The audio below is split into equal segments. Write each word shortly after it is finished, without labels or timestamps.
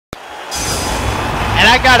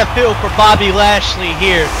I gotta feel for Bobby Lashley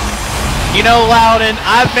here. You know, Loudon,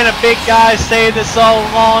 I've been a big guy saying this all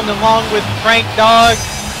along with Frank Dogg.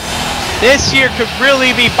 This year could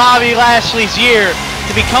really be Bobby Lashley's year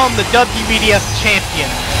to become the WEDF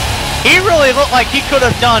Champion. He really looked like he could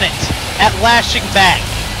have done it at lashing back.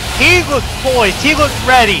 He looked poised, he looked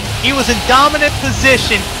ready, he was in dominant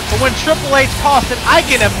position, but when Triple H tossed him, I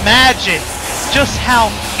can imagine just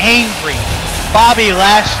how angry Bobby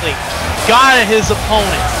Lashley got at his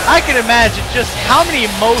opponent. I can imagine just how many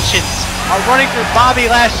emotions are running through Bobby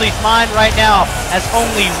Lashley's mind right now, as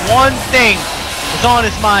only one thing is on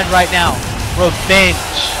his mind right now: revenge,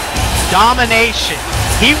 domination.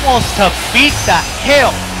 He wants to beat the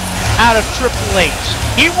hell out of Triple H.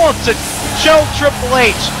 He wants to show Triple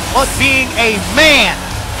H what being a man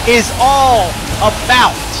is all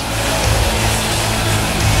about.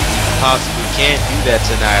 Possibly can't do that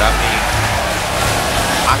tonight.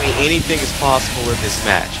 I mean, anything is possible in this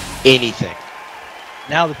match. Anything.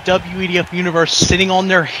 Now the WEDF Universe sitting on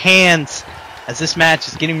their hands as this match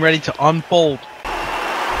is getting ready to unfold.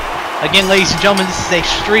 Again, ladies and gentlemen, this is a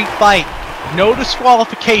street fight. No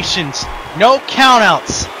disqualifications, no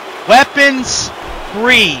countouts, weapons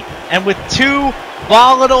free, and with two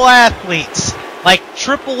volatile athletes like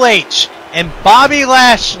Triple H and Bobby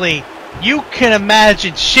Lashley, you can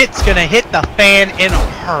imagine shit's gonna hit the fan in a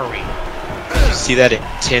hurry. Did you see that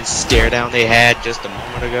intense stare down they had just a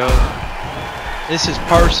moment ago? This is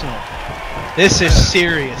personal. This is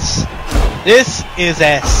serious. This is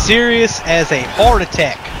as serious as a heart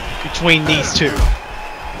attack between these two.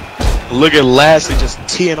 Look at Lashley just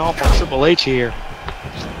teeing off on Triple H here.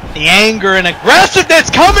 The anger and aggressiveness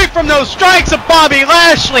coming from those strikes of Bobby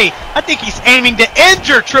Lashley. I think he's aiming to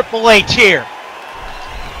injure Triple H here.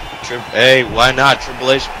 Hey, why not?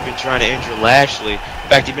 Triple H has been trying to injure Lashley. In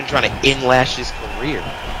fact, he's been trying to end Lashley's career.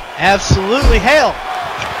 Absolutely. Hell,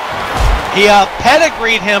 he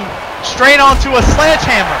pedigreed him straight onto a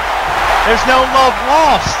sledgehammer. There's no love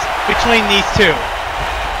lost between these two.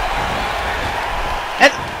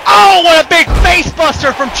 And oh, what a big face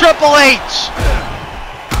buster from Triple H!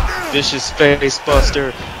 Vicious face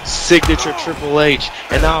buster, signature Triple H,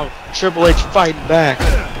 and now Triple H fighting back.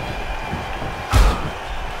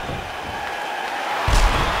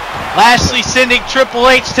 Lashley sending Triple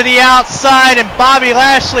H to the outside, and Bobby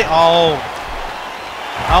Lashley. Oh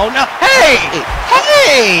no! Hey!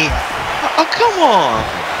 Oh, come on!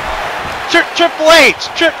 Triple H!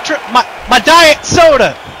 My diet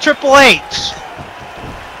soda! Triple H!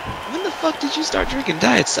 When the fuck did you start drinking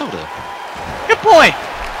diet soda? Good point!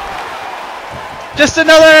 Just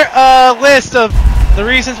another list of the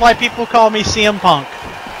reasons why people call me CM Punk.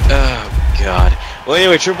 Oh, God. Well,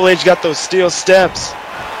 anyway, Triple H got those steel steps.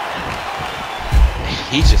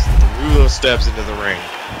 He just threw those steps into the ring.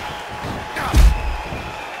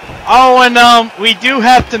 Oh, and we do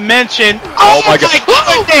have to mention. Oh my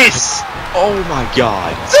goodness! Oh my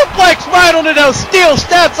God! Suplex right onto those steel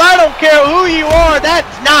steps. I don't care who you are.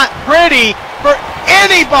 That's not pretty for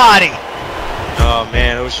anybody. Oh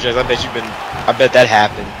man, I bet that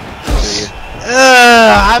happened to you.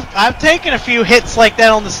 I've taken a few hits like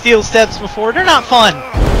that on the steel steps before. They're not fun.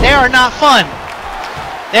 They are not fun.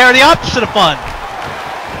 They are the opposite of fun.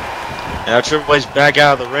 Now Triple H back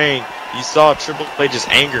out of the ring. You saw Triple H's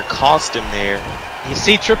anger cost him there. You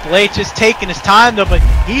see Triple H is taking his time though, but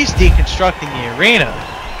he's deconstructing the arena.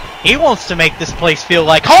 He wants to make this place feel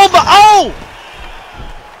like home. Oh!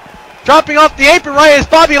 Dropping off the apron right as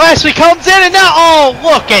Bobby Lashley comes in, and now, oh,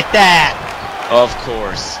 look at that! Of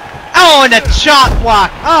course. Oh, and the chop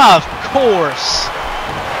block, of course.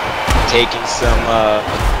 Taking some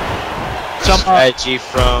strategy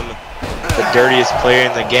from the dirtiest player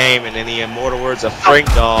in the game, and in the immortal words of Frank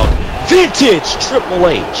Dogg, vintage Triple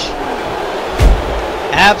H.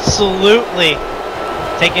 Absolutely.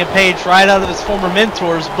 Taking a page right out of his former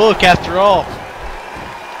mentor's book, after all.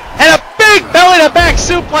 And a big belly-to-back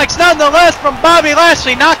suplex, nonetheless, from Bobby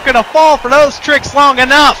Lashley. Not going to fall for those tricks long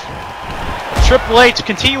enough. Triple H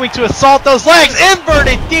continuing to assault those legs.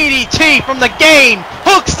 Inverted DDT from the game.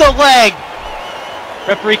 Hooks the leg.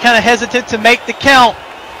 Referee kind of hesitant to make the count.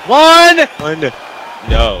 One.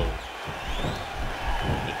 No.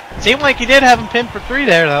 Seemed like he did have him pinned for 3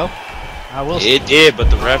 there, though. I will say. It did, but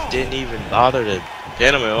the ref didn't even bother to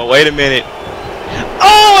pin him. Oh, wait a minute.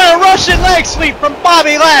 Oh, and a Russian leg sweep from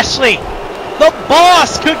Bobby Lashley. The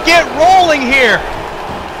boss could get rolling here.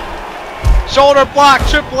 Shoulder block.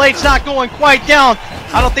 Triple H not going quite down.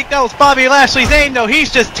 I don't think that was Bobby Lashley's aim, though.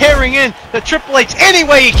 He's just tearing in the Triple H any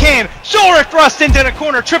way he can. Shoulder thrust into the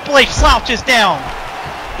corner. Triple H slouches down.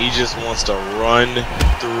 He just wants to run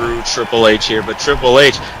through Triple H here, but Triple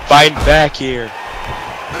H fighting back here.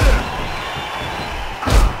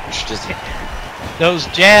 ouch! Just those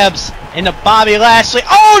jabs into Bobby Lashley.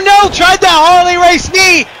 Oh no! Tried that Harley Race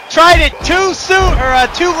knee. Tried it too soon, or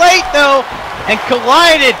too late though, and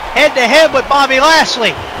collided head to head with Bobby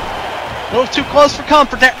Lashley. A little too close for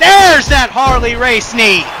comfort there. There's that Harley Race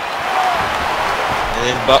knee. And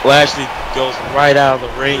then Lashley goes right out of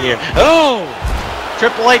the ring here. Oh!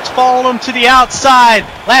 Triple H following him to the outside.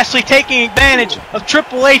 Lashley taking advantage of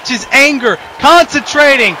Triple H's anger,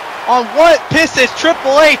 concentrating on what pisses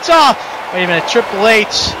Triple H off. Wait a minute, Triple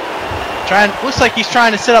H looks like he's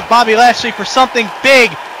trying to set up Bobby Lashley for something big.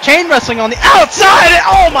 Chain wrestling on the outside.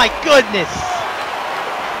 Oh my goodness!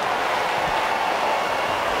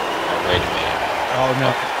 Oh, wait a minute. Oh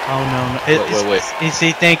no! Oh no! Wait. Is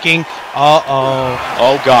he thinking? Uh-oh.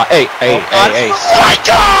 Oh god! Hey! Oh my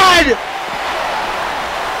god!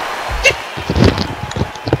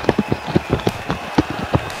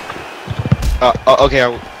 Okay.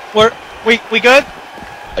 We good?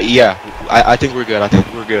 Yeah, I think we're good.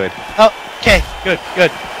 Oh, okay,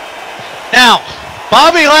 good. Now,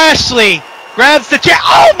 Bobby Lashley grabs the chair.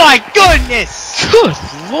 Oh my goodness! Good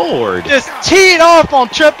lord! Just teed off on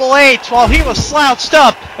Triple H while he was slouched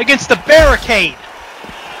up against the barricade.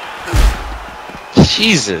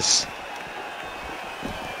 Jesus.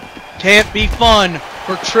 Can't be fun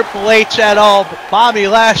for Triple H at all, but Bobby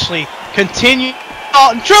Lashley continues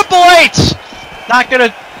on. Triple H not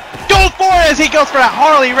gonna go for it as he goes for that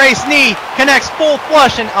Harley Race knee, connects full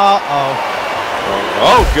flush, and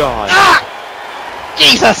Oh god! Ah!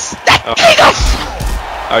 Jesus! Jesus!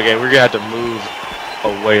 Okay, we're gonna have to move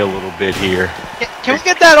away a little bit here. Can we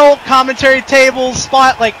get that old commentary table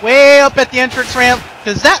spot like way up at the entrance ramp?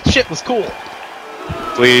 Because that shit was cool.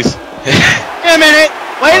 Please. Wait a minute!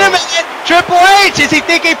 Wait a minute! Triple H, is he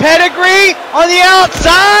thinking pedigree on the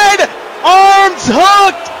outside? Arms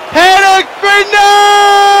hooked! Pedigree,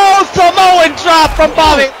 no! Samoan drop from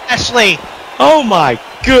Bobby Lashley. Oh my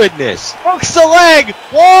goodness! Hooks the leg.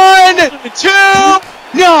 1, 2.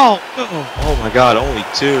 No. Oh my god, only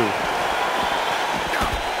 2.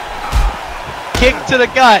 Kick to the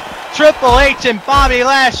gut. Triple H and Bobby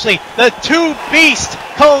Lashley, the two beasts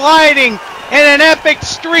colliding in an epic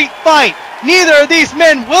street fight. Neither of these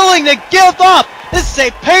men willing to give up. This is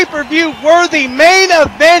a pay-per-view worthy main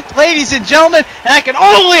event, ladies and gentlemen, and I can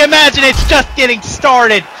only imagine it's just getting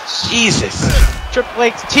started. Jesus. Triple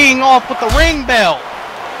H teeing off with the ring bell.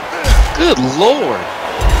 Good lord.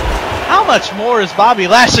 How much more is Bobby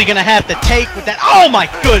Lashley going to have to take with that? Oh my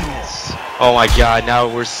goodness. Oh my god, now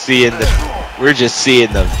we're just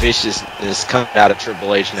seeing the viciousness coming out of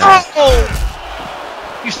Triple H now.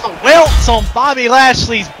 Oh! You saw welts on Bobby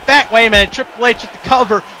Lashley's back. Wait a minute, Triple H with the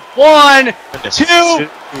cover. 1, 2.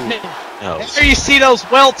 No. There you see those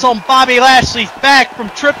welts on Bobby Lashley's back from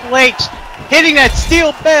Triple H hitting that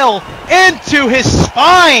steel bell into his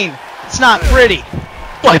spine. It's not pretty.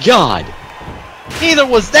 My god. Neither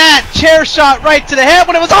was that chair shot right to the head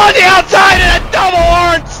when it was on the outside and a double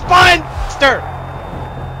arm spine buster.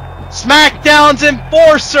 SmackDown's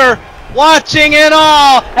enforcer watching in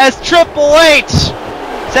awe as Triple H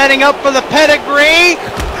setting up for the pedigree.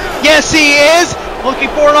 Yes, he is. Looking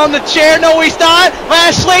for it on the chair. No, he's not.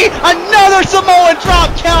 Lashley, another Samoan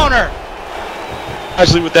drop counter.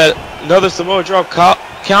 Lashley with that another Samoa drop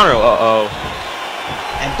counter. Uh-oh.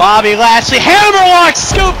 And Bobby Lashley, hammerlock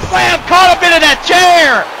scoop slam, caught up into that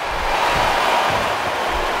chair.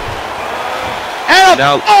 And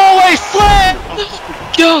a always slam. Oh,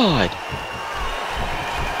 God.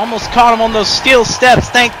 Almost caught him on those steel steps.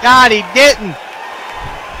 Thank God he didn't.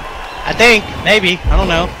 I think, maybe, I don't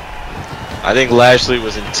know. I think Lashley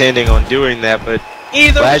was intending on doing that, but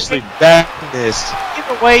Lashley backed this.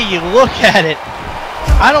 Either way you look at it,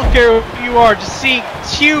 I don't care who you are, just seeing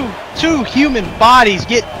two human bodies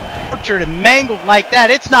get tortured and mangled like that,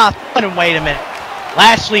 it's not fun. And wait a minute.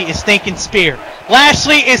 Lashley is thinking spear.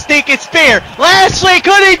 Lashley is thinking spear. Lashley,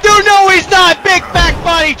 could he do? No, he's not. Big back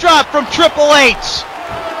body drop from Triple H.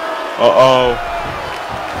 Uh-oh.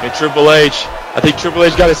 And Triple H, I think Triple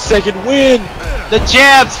H got a second win. The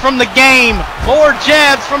jabs from the game. More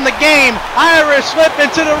jabs from the game. Irish whip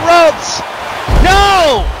into the ropes.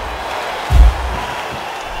 No!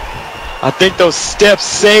 I think those steps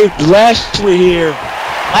saved Lashley here.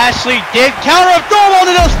 Lashley did counter a throw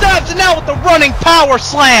onto those steps, and now with the running power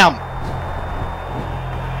slam.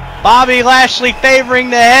 Bobby Lashley favoring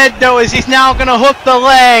the head, though, as he's now going to hook the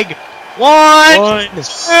leg. 1,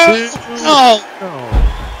 2. No.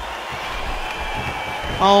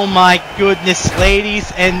 Oh my goodness,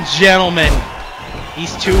 ladies and gentlemen.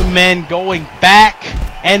 These two men going back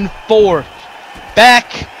and forth.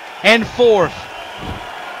 Back and forth.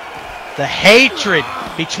 The hatred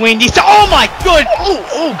between these. Oh my good.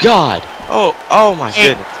 Oh God. Oh my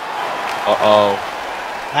goodness. Uh-oh.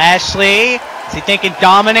 Lashley. Is he thinking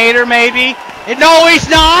Dominator maybe? And no, he's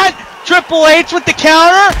not. Triple H with the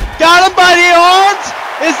counter. Got him by the arms.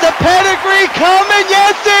 Is the pedigree coming?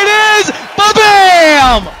 Yes, it is.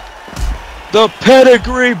 Ba-bam! The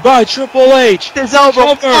pedigree by Triple H. It's over.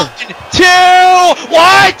 1, 2.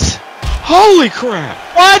 What? Holy crap.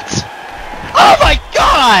 What? Oh my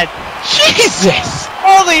God. Jesus.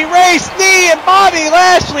 Holy race knee, and Bobby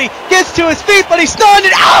Lashley gets to his feet, but he's stunned.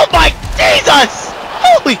 Oh my Jesus!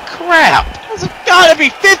 Holy crap. There's gotta be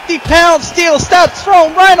 50-pound steel steps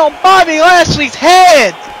thrown right on Bobby Lashley's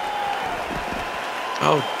head.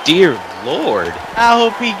 Oh dear Lord. I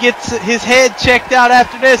hope he gets his head checked out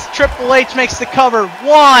after this. Triple H makes the cover.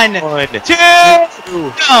 1, 2,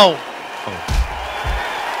 go.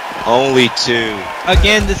 Only 2.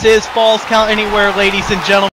 Again, this is Falls Count Anywhere, ladies and gentlemen.